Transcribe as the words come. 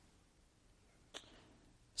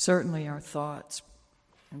Certainly our thoughts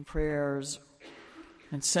and prayers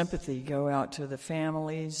and sympathy go out to the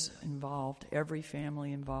families involved, every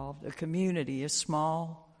family involved, a community, a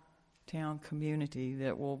small town community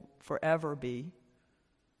that will forever be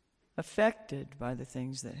affected by the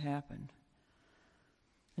things that happened.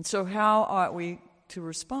 And so how ought we to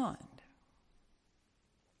respond?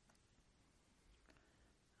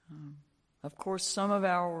 Of course, some of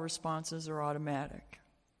our responses are automatic.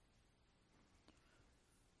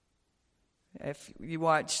 If you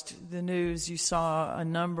watched the news, you saw a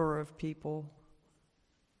number of people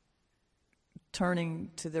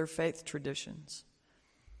turning to their faith traditions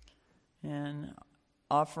and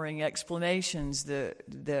offering explanations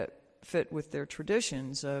that fit with their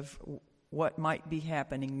traditions of what might be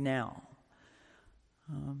happening now,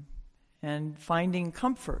 and finding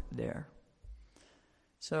comfort there.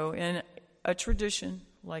 So in a tradition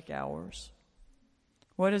like ours,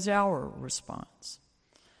 what is our response?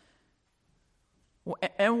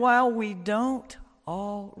 And while we don't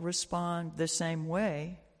all respond the same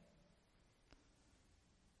way,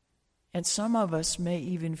 and some of us may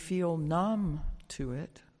even feel numb to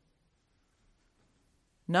it,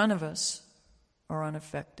 none of us are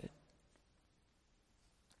unaffected.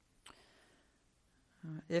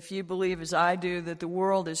 If you believe, as I do, that the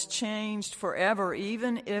world is changed forever,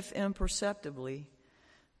 even if imperceptibly,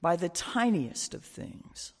 by the tiniest of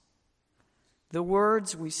things, the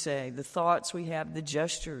words we say, the thoughts we have, the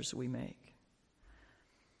gestures we make,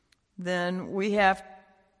 then we have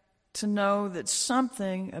to know that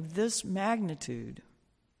something of this magnitude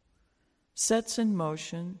sets in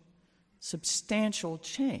motion substantial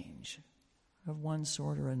change of one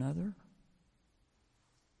sort or another.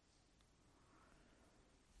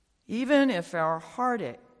 Even if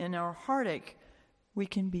in our heartache, we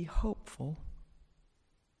can be hopeful.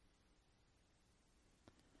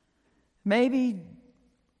 Maybe,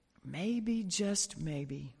 just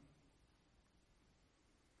maybe,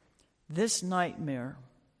 this nightmare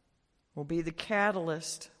will be the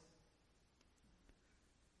catalyst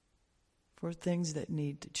for things that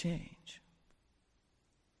need to change.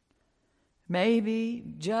 Maybe,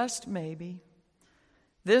 just maybe,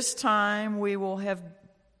 this time we will have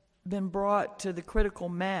been brought to the critical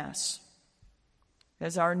mass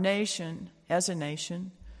as a nation,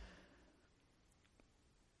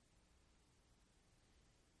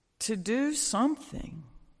 to do something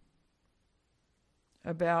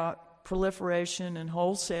about proliferation and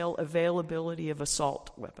wholesale availability of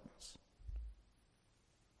assault weapons.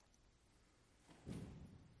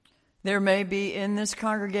 There may be in this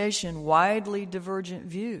congregation widely divergent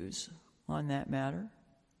views on that matter.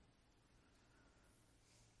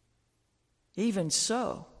 Even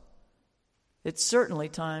so, it's certainly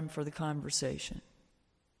time for the conversation.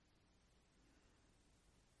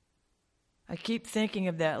 I keep thinking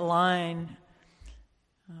of that line.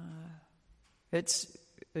 It's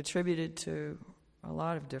attributed to a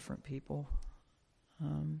lot of different people.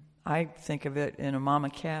 I think of it in a Mama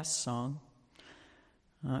Cass song.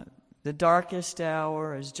 The darkest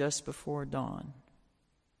hour is just before dawn.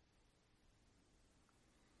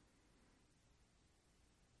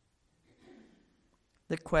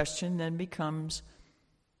 The question then becomes,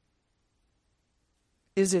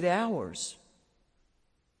 is it ours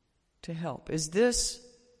to help? Is this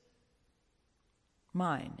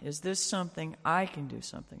mine? Is this something I can do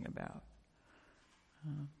something about?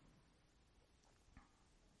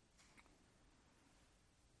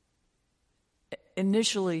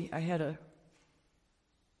 Initially, I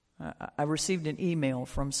received an email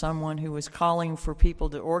from someone who was calling for people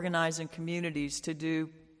to organize in communities to do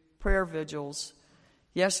prayer vigils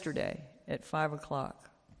yesterday at 5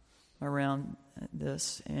 o'clock around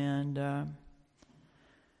this. And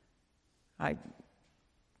I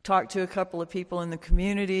talked to a couple of people in the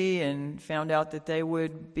community and found out that they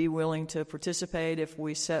would be willing to participate if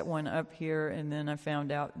we set one up here. And then I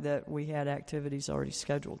found out that we had activities already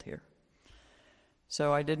scheduled here.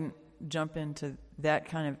 So I didn't jump into that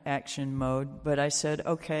kind of action mode, but I said,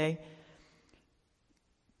 okay,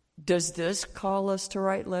 does this call us to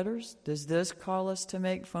write letters? Does this call us to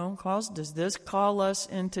make phone calls? Does this call us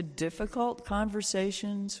into difficult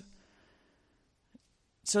conversations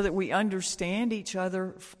so that we understand each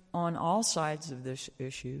other on all sides of this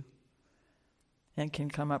issue and can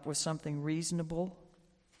come up with something reasonable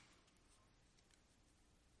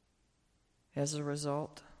as a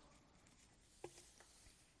result?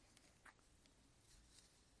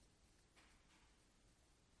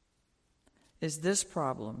 Is this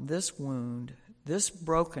problem, this wound, this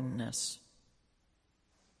brokenness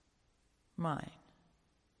mine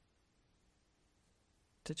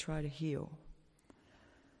to try to heal?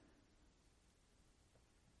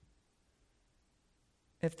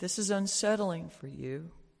 if this is unsettling for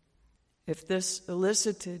you, if this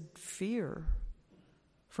elicited fear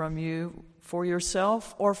from you for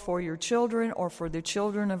yourself or for your children or for the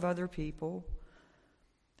children of other people,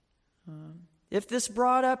 if this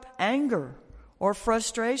brought up anger or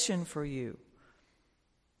frustration for you,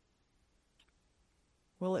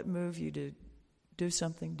 will it move you to do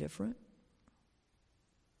something different?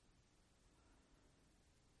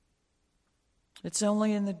 It's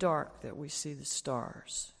only in the dark that we see the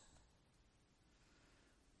stars.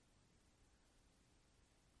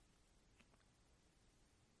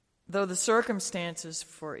 Though the circumstances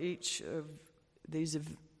for each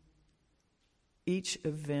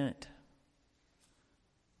event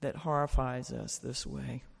that horrifies us this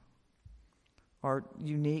way are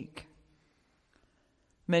unique,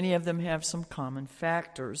 many of them have some common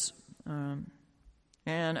factors.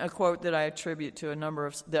 And a quote that I attribute to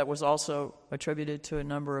that was also attributed to a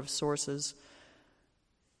number of sources: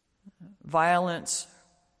 violence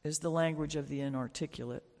is the language of the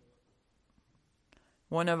inarticulate.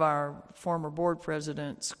 One of our former board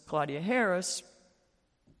presidents, Claudia Harris,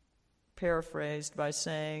 paraphrased by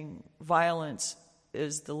saying, violence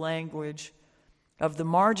is the language of the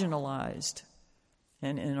marginalized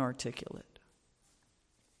and inarticulate.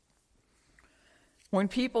 When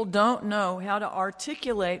people don't know how to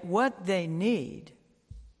articulate what they need,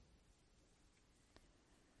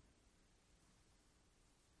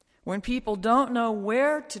 when people don't know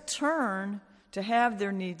where to turn to have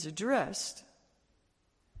their needs addressed,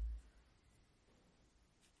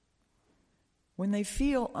 when they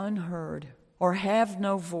feel unheard or have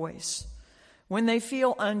no voice, when they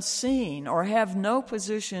feel unseen or have no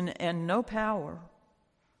position and no power,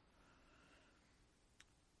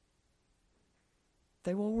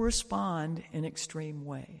 they will respond in extreme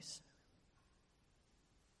ways.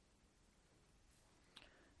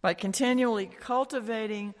 By continually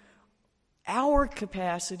cultivating our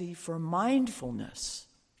capacity for mindfulness,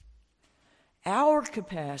 our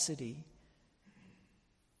capacity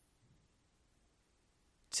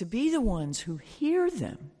to be the ones who hear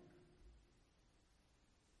them,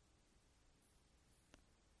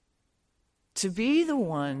 to be the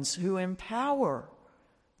ones who empower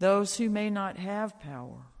those who may not have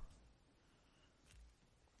power.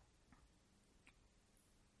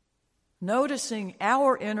 Noticing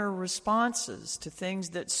our inner responses to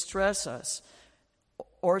things that stress us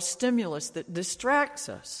or stimulus that distracts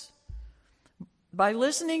us. By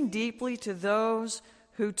listening deeply to those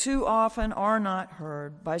who too often are not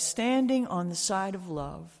heard, by standing on the side of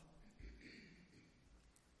love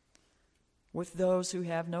with those who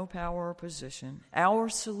have no power or position, our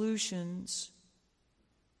solutions,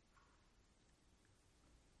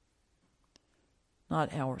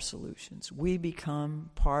 not our solutions, we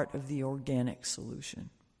become part of the organic solution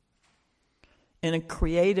in a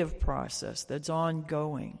creative process that's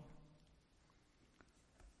ongoing.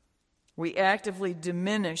 We actively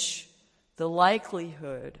diminish the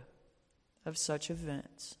likelihood of such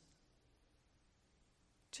events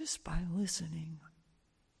just by listening.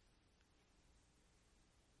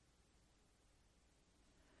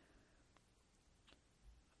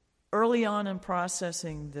 Early on in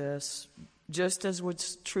processing this, just as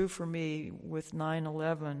was true for me with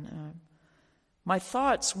 9/11, my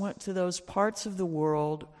thoughts went to those parts of the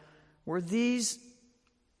world where these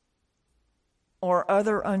or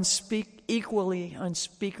other equally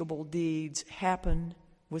unspeakable deeds happen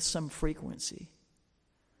with some frequency.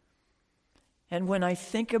 And when I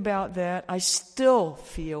think about that, I still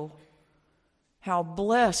feel how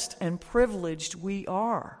blessed and privileged we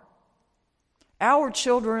are. Our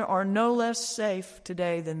children are no less safe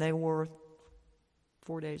today than they were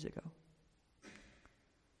 4 days ago.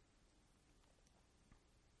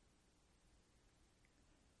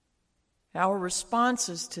 Our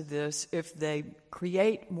responses to this, if they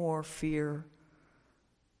create more fear,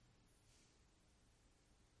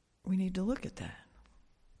 we need to look at that.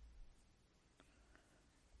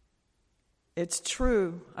 It's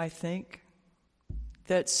true, I think,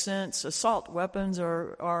 that since assault weapons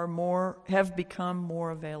have become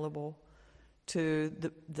more available to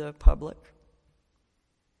the public,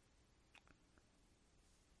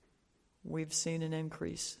 we've seen an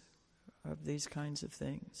increase of these kinds of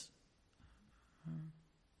things.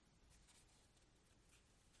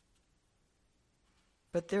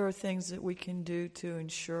 But there are things that we can do to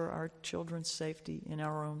ensure our children's safety in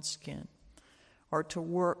our own skin, or to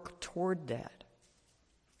work toward that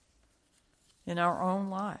in our own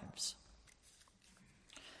lives.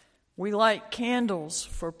 We light candles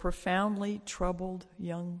for profoundly troubled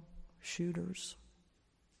young shooters.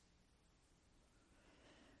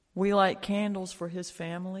 We light candles for his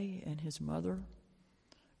family and his mother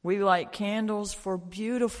We light candles for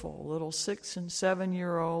beautiful little 6 and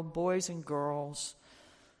 7-year-old boys and girls,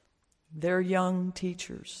 their young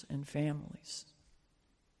teachers and families.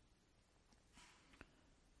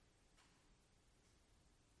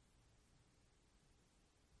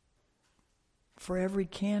 For every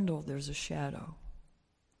candle, there's a shadow.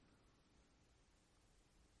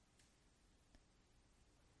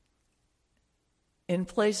 In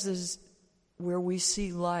places where we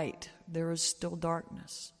see light, there is still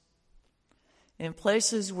darkness. In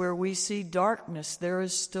places where we see darkness, there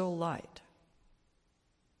is still light.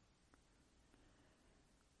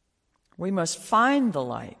 We must find the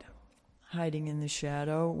light hiding in the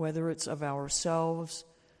shadow, whether it's of ourselves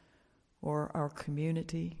or our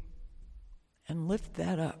community, and lift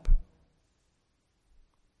that up.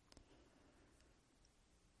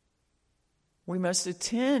 We must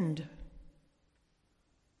attend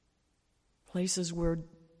places where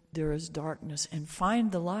there is darkness and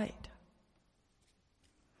find the light.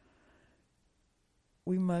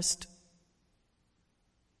 We must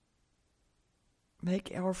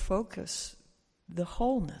make our focus the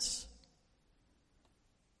wholeness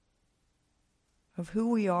of who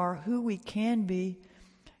we are, who we can be,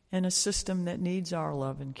 in a system that needs our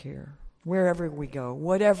love and care, wherever we go,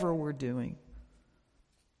 whatever we're doing.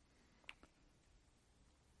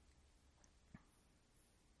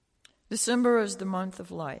 December is the month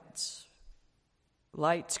of lights.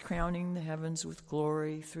 Lights crowning the heavens with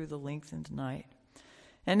glory through the lengthened night.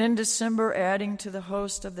 And in December, adding to the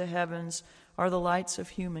host of the heavens are the lights of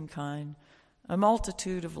humankind, a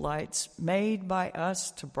multitude of lights made by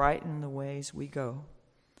us to brighten the ways we go.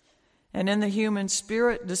 And in the human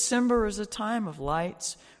spirit, December is a time of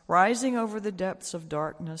lights. Rising over the depths of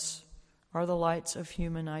darkness are the lights of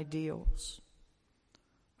human ideals.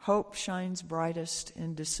 Hope shines brightest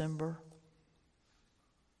in December,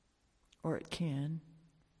 or it can.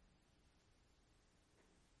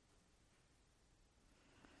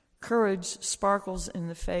 Courage sparkles in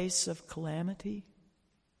the face of calamity.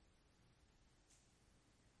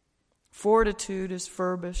 Fortitude is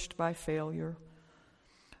furbished by failure.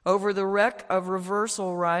 Over the wreck of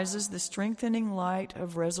reversal rises the strengthening light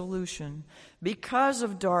of resolution. Because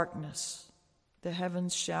of darkness, the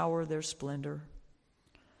heavens shower their splendor.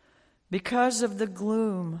 Because of the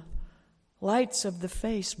gloom, lights of the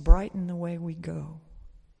face brighten the way we go.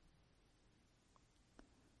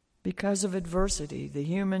 Because of adversity, the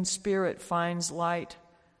human spirit finds light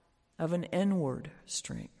of an inward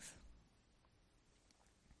strength.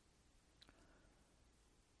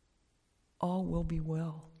 All will be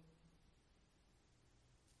well.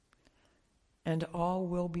 And all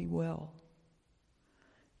will be well.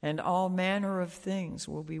 And all manner of things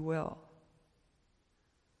will be well.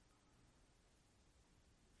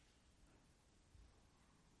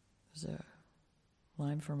 There's a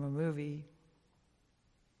line from a movie.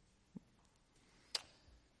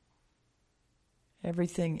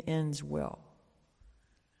 Everything ends well.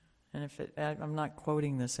 And I'm not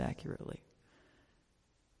quoting this accurately.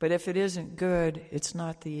 But if it isn't good, it's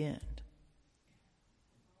not the end.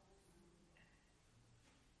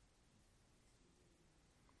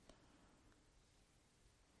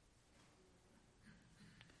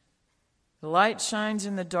 The light shines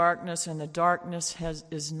in the darkness, and the darkness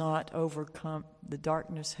has not overcome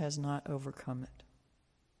it.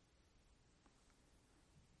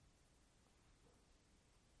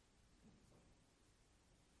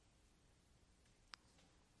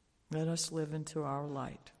 Let us live into our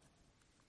light.